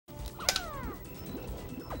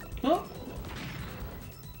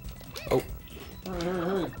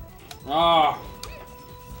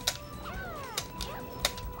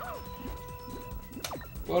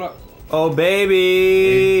Oh,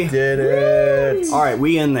 baby! We did it! Alright,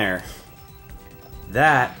 we in there.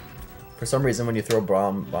 That... For some reason, when you throw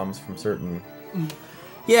bombs from certain...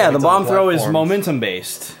 Yeah, the bomb throw is platforms.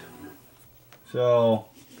 momentum-based. So...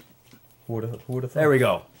 Who would have thought? There we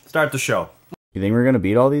go. Start the show. You think we're gonna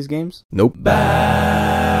beat all these games? Nope.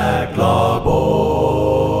 Backlog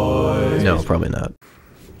boys. No, probably not.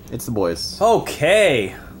 It's the boys.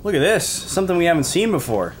 Okay. Look at this. Something we haven't seen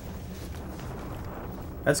before.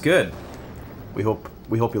 That's good. We hope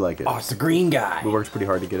you like it. Oh, it's the green guy. We worked pretty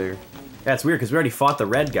hard to get here. Yeah, it's weird because we already fought the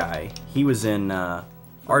red guy. He was in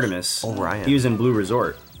Artemis. Orion. He was in Blue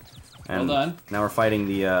Resort. And Well done. now we're fighting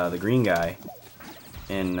the green guy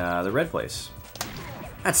in the red place.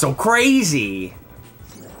 That's so crazy!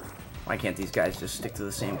 Why can't these guys just stick to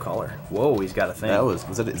the same color? Whoa, he's got a thing.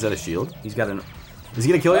 Is that a shield? He's got an... Is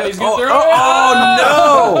he gonna kill you? He's gonna Oh, throw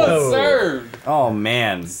oh, oh, no! Served. Oh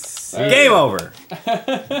man. Game over!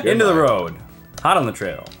 Into the road. Hot on the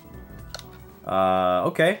trail.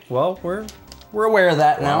 Okay, well, we're aware of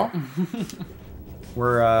that now.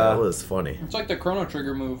 We're, That was funny. It's like the Chrono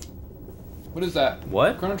Trigger move. What is that?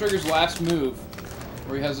 What? Chrono Trigger's last move,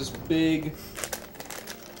 where he has this big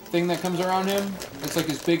thing that comes around him. It's like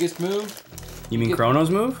his biggest move. You mean Chrono's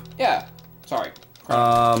move? Yeah. Sorry.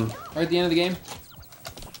 Chrono. Right at the end of the game.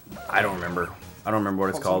 I don't remember. I don't remember what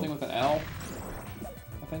it's called. Something with an L,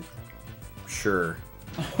 I think. Sure.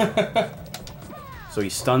 So he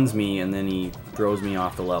stuns me and then he throws me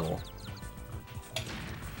off the level.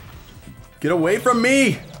 Get away from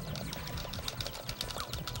me!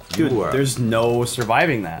 Dude, there's no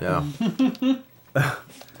surviving that. Yeah.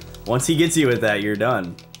 Once he gets you with that, you're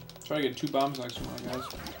done. Try to get 2 bombs next to one, guys.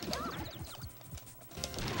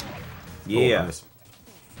 Yeah. Oh, nice.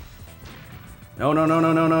 No, no, no,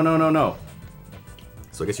 no, no, no, no, no, no.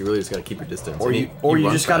 So I guess you really just gotta keep your distance. Or And you run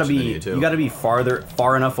just gotta faster than be too. you gotta be far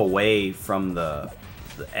enough away from the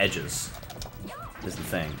edges. Is the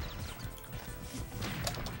thing.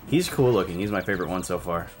 He's cool looking. He's my favorite one so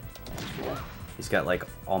far. Cool. He's got like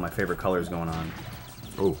all my favorite colors going on.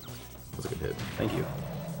 Oh, that's a good hit. Thank you.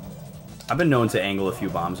 I've been known to angle a few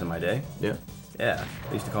bombs in my day. Yeah. Yeah,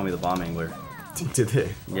 they used to call me the bomb angler. Did they?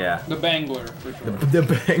 Yeah, The Bangler, for sure. The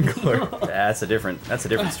Bangler. that's a different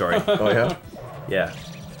story. Oh yeah. Yeah.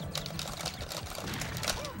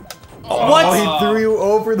 What? Oh, he threw you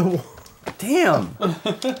over the wall. Damn.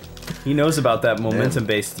 He knows about that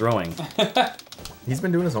momentum-based throwing. He's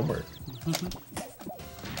been doing his homework.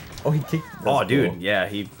 Oh, he kicked. Oh, dude, yeah,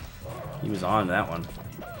 he was on that one.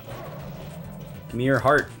 Give me your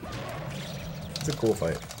heart. It's a cool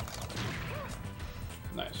fight.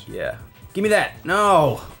 Nice. Yeah. Give me that.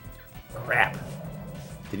 No. Crap.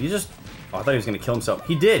 Did he just... Oh, I thought he was going to kill himself.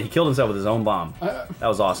 He did. He killed himself with his own bomb. That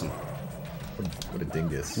was awesome. What a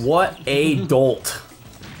dingus. What a dolt.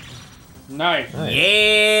 Nice.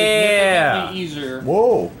 Yeah. Significantly easier.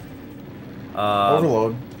 Whoa.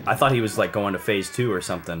 Overload. I thought he was like going to phase 2 or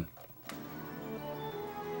something.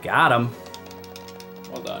 Got him.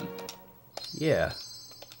 Well done. Yeah.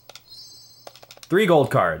 3 gold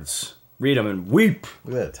cards. Read them and weep.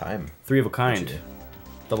 Look at that time. 3 of a kind.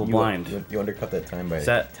 Double blind. You undercut that time by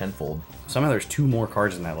that tenfold. Somehow there's 2 more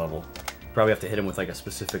cards in that level. Probably have to hit him with like a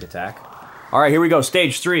specific attack. All right, here we go.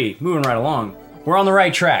 Stage 3. Moving right along. We're on the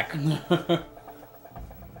right track.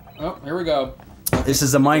 Oh, here we go. This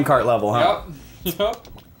is the minecart level, huh? Yep. Yep.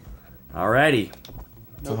 Alrighty.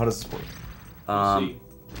 So how does this work? Let's see.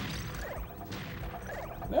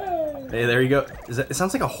 Hey, there you go. It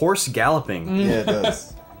sounds like a horse galloping. Yeah, it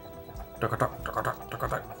does.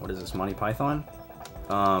 What is this, Monty Python?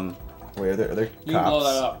 Wait, are there You can blow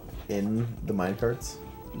that cops up. in the minecarts?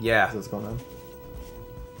 Yeah. Is what's going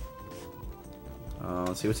on?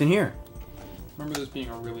 Let's see what's in here. Remember this being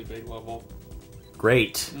a really big level.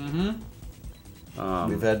 Great. Mm-hmm.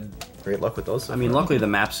 We've had great luck with those. So I mean, far. luckily the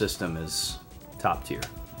map system is top tier.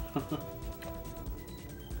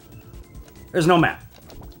 There's no map.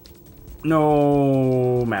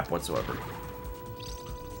 No map whatsoever.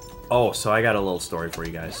 Oh, so I got a little story for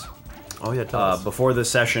you guys. Oh yeah, tell us. Before this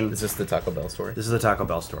session... Is this the Taco Bell story? This is the Taco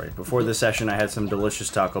Bell story. Before this session, I had some delicious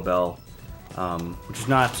Taco Bell, which is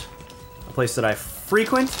not a place that I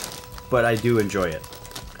frequent, but I do enjoy it.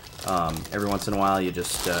 Every once in a while, you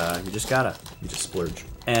just gotta. You just splurge.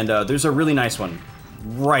 And there's a really nice one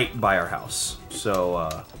right by our house.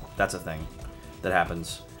 So that's a thing that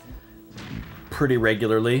happens pretty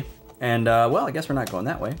regularly. And, well, I guess we're not going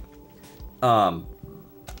that way.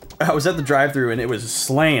 I was at the drive-thru and it was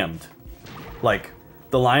slammed. Like,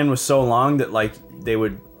 the line was so long that, like,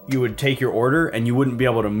 you would take your order and you wouldn't be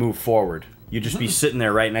able to move forward. You'd just be sitting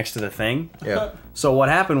there right next to the thing. Yeah. So what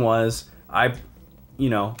happened was, I you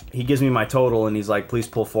know, he gives me my total and he's like, please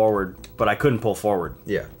pull forward, but I couldn't pull forward.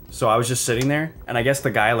 Yeah. So I was just sitting there, and I guess the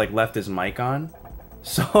guy like left his mic on.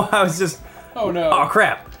 So I was just, Oh no. oh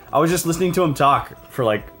crap. I was just listening to him talk for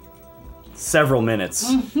like several minutes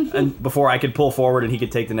and before I could pull forward and he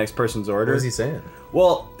could take the next person's order. What was he saying?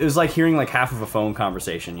 Well, it was like hearing like half of a phone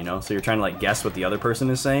conversation, you know? So you're trying to like guess what the other person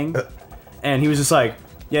is saying. And he was just like,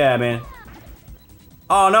 yeah, man.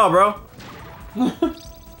 Oh no, bro.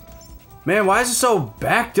 Man, why is it so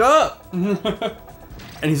backed up? And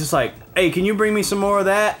he's just like, hey, can you bring me some more of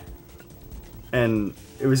that? And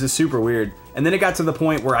it was just super weird. And then it got to the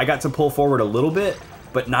point where I got to pull forward a little bit,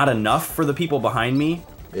 but not enough for the people behind me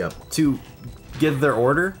Yep. to give their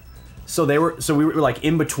order. So we were like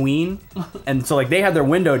in between. And so like they had their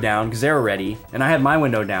window down because they were ready. And I had my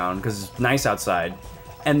window down because it's nice outside.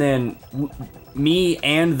 And then me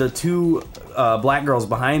and the two black girls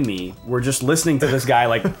behind me were just listening to this guy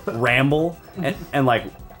like ramble. And like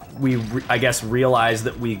I guess realized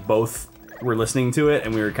that we both were listening to it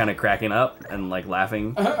and we were kind of cracking up and like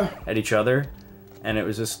laughing at each other. And it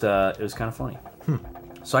was just, it was kind of funny.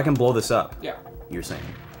 So I can blow this up. Yeah. You're saying.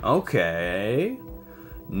 Okay.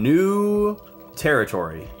 New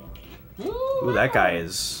territory. Ooh, that guy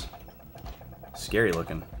is scary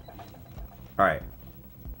looking. Alright.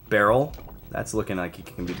 Barrel. That's looking like it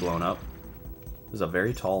can be blown up. This is a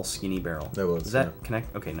very tall, skinny barrel. That was, Does that yeah.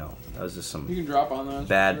 connect? Okay, no. That was just some You can drop on those.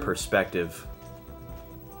 bad Sure. perspective.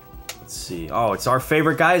 Let's see. Oh, it's our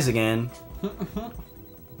favorite guys again.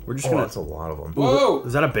 We're just Oh, gonna... that's a lot of them. Whoa!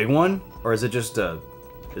 Is that a big one? Or is it just a...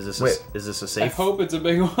 Is this Wait. is this a I safe? hope it's a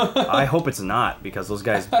big one. I hope it's not, because those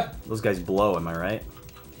guys blow, am I right?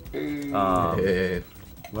 Hey.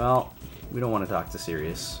 Well, we don't want to talk to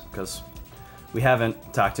Sirius, because we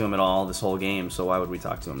haven't talked to him at all this whole game, so why would we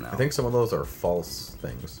talk to him now? I think some of those are false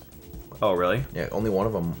things. Oh, really? Yeah, only one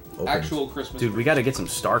of them opens. Actual Christmas. Dude, we gotta get some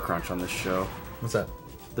Star Crunch on this show. What's that?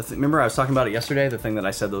 Remember I was talking about it yesterday, the thing that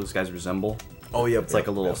I said those guys resemble? Oh, yeah. It's like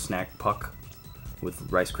a little snack puck with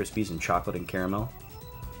Rice Krispies and chocolate and caramel.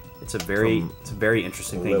 It's a very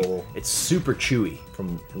interesting thing. Little- It's super chewy.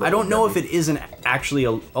 From I don't know if it isn't actually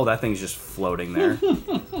a... Oh, that thing's just floating there.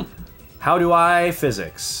 How do I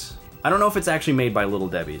physics? I don't know if it's actually made by Little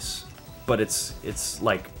Debbie's, but it's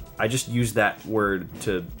like... I just used that word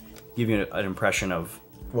to give you an impression of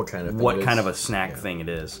what kind of thing what it kind is. of a snack thing it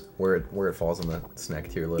is. Where it falls on the snack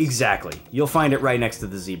tier list. Exactly. You'll find it right next to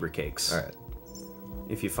the zebra cakes. All right.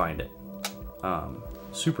 If you find it.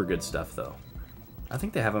 Super good stuff, though. I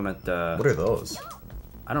think they have them at... What are those?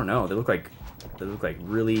 I don't know. They look like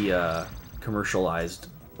really commercialized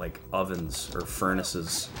like ovens or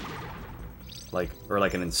furnaces, or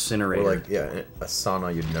like an incinerator. Or like, yeah, a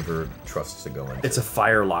sauna you'd never trust to go into. It's a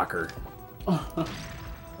fire locker.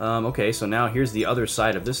 Okay, so now here's the other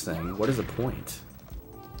side of this thing. What is the point?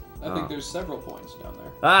 I think there's several points down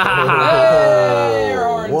there. Ah! Hey, your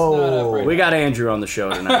horn's not up right We got Andrew on the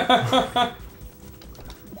show tonight.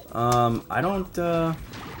 I don't. This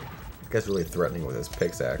guy's really threatening with his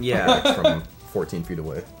pickaxe. Yeah. From 14 feet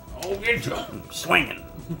away. I'll get you. Swinging,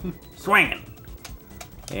 swinging.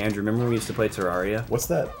 Hey, Andrew, remember when we used to play Terraria? What's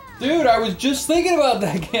that? Dude, I was just thinking about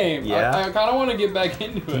that game. Yeah? I kind of want to get back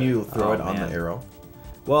into it. Can you throw Oh, it on man. the arrow?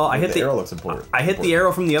 Well, I hit The arrow looks important. I hit the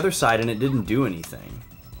arrow from the other side and it didn't do anything.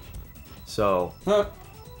 So Huh.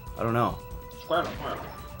 I don't know. Squirtle, squirtle.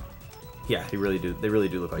 Yeah, they really do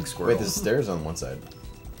look like squirrels. Wait, there's stairs on one side.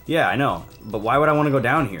 Yeah, I know. But why would I want to go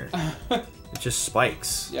down here? It just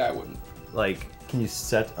spikes. Yeah, I wouldn't. Like, Can you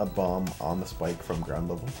set a bomb on the spike from ground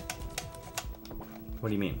level? what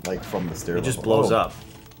do you mean? Like from the stair It just level? blows Oh, up.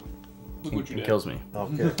 Look what you It did. kills me.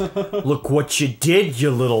 Okay. Look what you did, you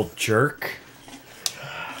little jerk.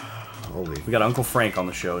 Holy. We got Uncle Frank on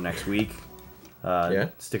the show next week. Yeah?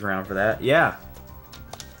 Stick around for that. Yeah.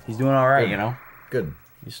 He's doing all right, you know. Good.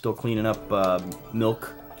 He's still cleaning up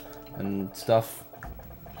milk and stuff.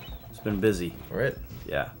 He's been busy. All right.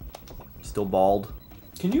 Yeah. Still bald.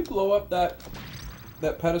 Can you blow up that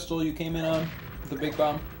pedestal you came in on? The big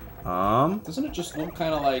bomb? Doesn't it just look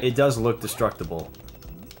kind of like... It does look destructible.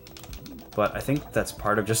 But I think that's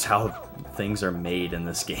part of just how things are made in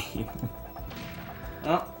this game.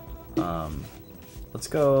 Oh. Let's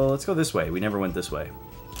go this way. We never went this way.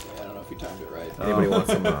 I don't know if you timed it right. Anybody want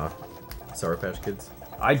some Sour Patch Kids?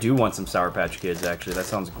 I do want some Sour Patch Kids, actually. That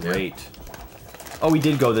sounds great. Oh, we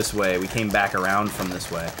did go this way. We came back around from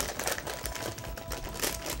this way.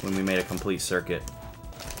 When we made a complete circuit.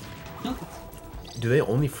 Do they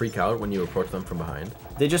only freak out when you approach them from behind?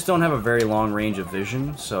 They just don't have a very long range of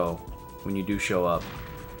vision, so when you do show up,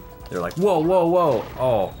 they're like, whoa, whoa, whoa.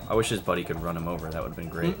 Oh, I wish his buddy could run him over. That would have been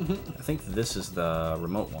great. I think this is the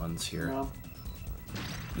remote ones here. No.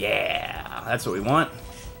 Yeah, that's what we want.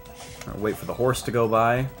 Wait for the horse to go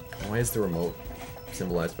by. Why is the remote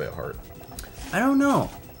symbolized by a heart? I don't know.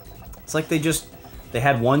 It's like they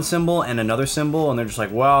had one symbol and another symbol, and they're just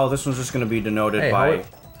like, well, this one's just going to be denoted by...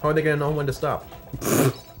 How are they going to know when to stop?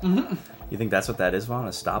 You think that's what that is, Vaughn? A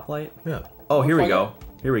stoplight? Yeah. Oh, here we go.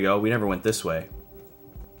 Here we go. We never went this way.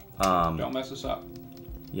 Don't mess us up.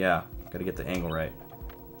 Yeah, gotta get the angle right.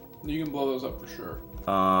 You can blow those up for sure.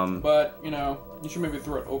 Um, But, you know, you should maybe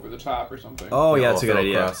throw it over the top or something. oh, yeah, that's a good throw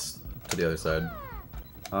idea. across to the other side.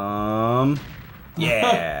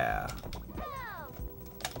 Yeah.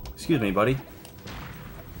 Excuse me, buddy.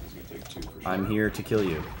 It's gonna take 2 for sure. I'm here to kill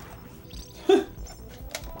you.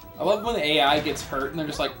 I love when the AI gets hurt and they're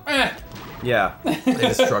just like, eh, Yeah. They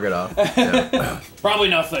just shrug it off. Yeah. probably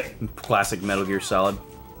nothing. Classic Metal Gear Solid.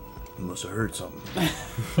 You must have heard something.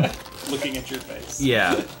 Looking at your face.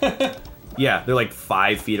 Yeah. Yeah, they're like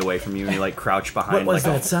 5 feet away from you, and you like crouch behind What was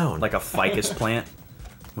like that sound? like a ficus plant.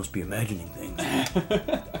 Must be imagining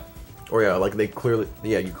things. Or yeah, like they clearly,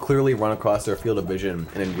 you clearly run across their field of vision, and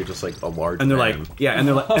then you're just like a large. And they're man. like, yeah, and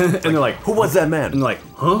they're like, and they're like, Who was that man? and they're like,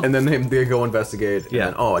 huh? And then they go investigate. And Yeah.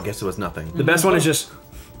 then, oh, I guess it was nothing. The best one is just,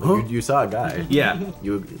 huh? You saw a guy. Yeah.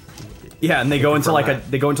 You. Yeah, and they go into like that.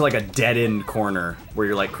 they go into like a dead end corner where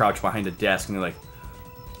you're like crouched behind a desk, and they're like,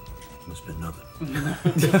 must have been nothing.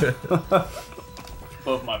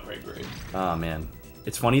 Above my pay grade. Oh man,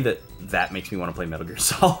 it's funny that makes me want to play Metal Gear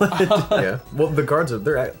Solid. Yeah. Well, the guards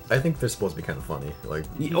are. I think they're supposed to be kind of funny. Like.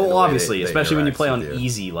 the Oh, way obviously, they especially when you interact play on with you.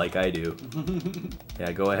 easy like I do.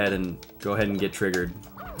 Yeah, go ahead and get triggered,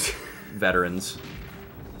 veterans.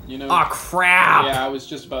 You know. Oh crap! Yeah, I was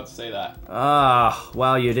just about to say that. Ah,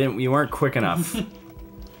 well, you weren't quick enough.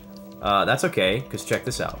 That's okay, because check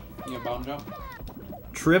this out. You got bomb jump?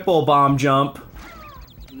 Triple bomb jump.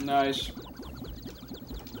 Nice.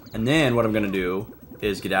 And then what I'm gonna do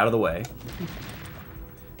is get out of the way.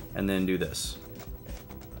 And then do this.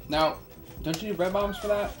 Now, don't you need red bombs for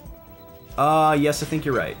that? Yes, I think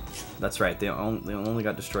you're right. That's right, they only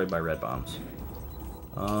got destroyed by red bombs.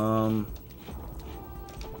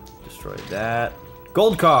 Destroy that.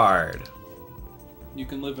 Gold card! You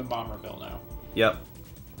can live in Bomberville now. Yep.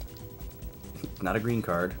 Not a green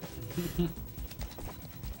card.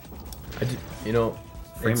 You know,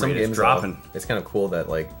 Frame in some rate is games, dropping. it's kind of cool that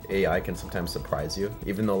like AI can sometimes surprise you,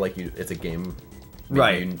 even though like it's a game, maybe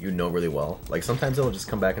Right. You know really well. Like sometimes it'll just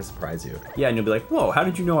come back and surprise you. Yeah, and you'll be like, whoa, how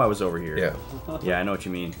did you know I was over here? Yeah, Yeah, I know what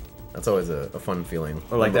you mean. that's always a fun feeling.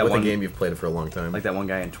 Or like that with one- a game you've played for a long time. Like that one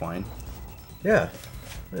guy in Twine. Yeah,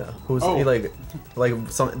 yeah. Who's Oh. he like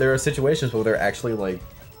some? There are situations where they're actually like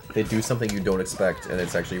they do something you don't expect, and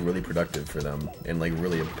it's actually really productive for them, and like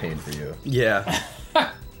really a pain for you. Yeah.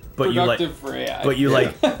 But you like, Productive for AI. but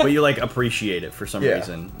you like appreciate it for some Yeah.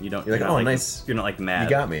 reason. You don't. You're like, not oh, nice. You're not like mad. You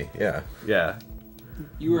got me. Yeah. Yeah.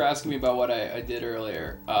 You were asking me about what I did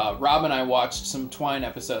earlier. Rob and I watched some Twine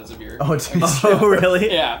episodes of your. Oh, geez. Oh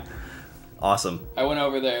really? Yeah. Awesome. I went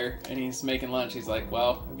over there and he's making lunch. He's like,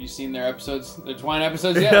 "Well, have you seen their episodes, their Twine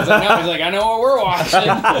episodes yet?" I was like, "No." He's like, "I know what we're watching."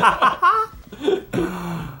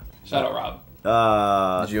 Shout out,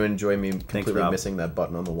 Rob. Did you enjoy me completely Rob. missing that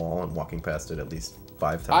button on the wall and walking past it at least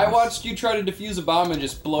 5 times? I watched you try to defuse a bomb and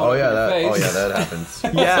just blow Oh it yeah, up in your face. that happens.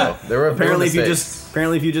 Yeah. So, there were Apparently, if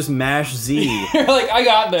mistakes. you just mash Z. You're like, "I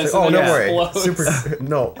got this." Oh, and don't then worry. it explodes. Super.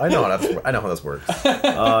 No, I know how this works.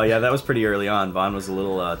 Yeah, that was pretty early on. Vaughn was a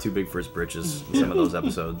little too big for his britches in some of those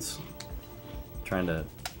episodes. Trying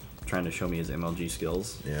to show me his MLG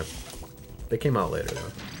skills. Yeah. They came out later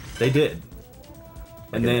though. They did.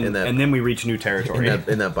 And Like then in that- we reach new territory.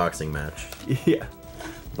 In that boxing match. Yeah.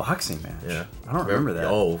 Boxing match. Yeah. I don't remember that.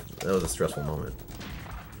 Oh, that was a stressful moment.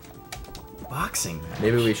 Boxing match.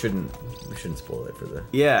 Maybe we shouldn't spoil it for the.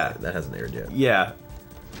 Yeah. That hasn't aired yet. Yeah.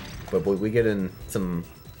 But we get in some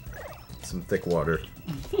thick water.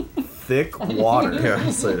 Thick water.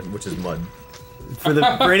 Yeah, so, which is mud.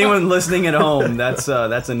 For anyone listening at home, that's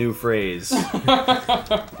a new phrase.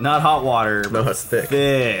 Not hot water, No, but it's thick.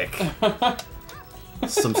 thick.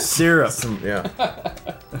 Some syrup. Yeah.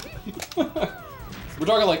 We're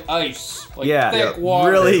talking like ice, like Yeah, thick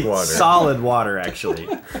water. really Thick water. solid water, actually.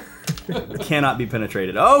 Cannot be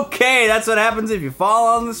penetrated. Okay, that's what happens if you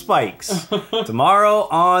fall on the spikes. Tomorrow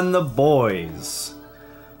on The Boys.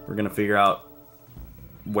 We're gonna figure out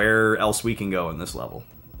where else we can go in this level.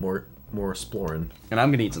 More exploring. And I'm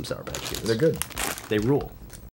gonna eat some Sour Patch Kids. They're good. They rule.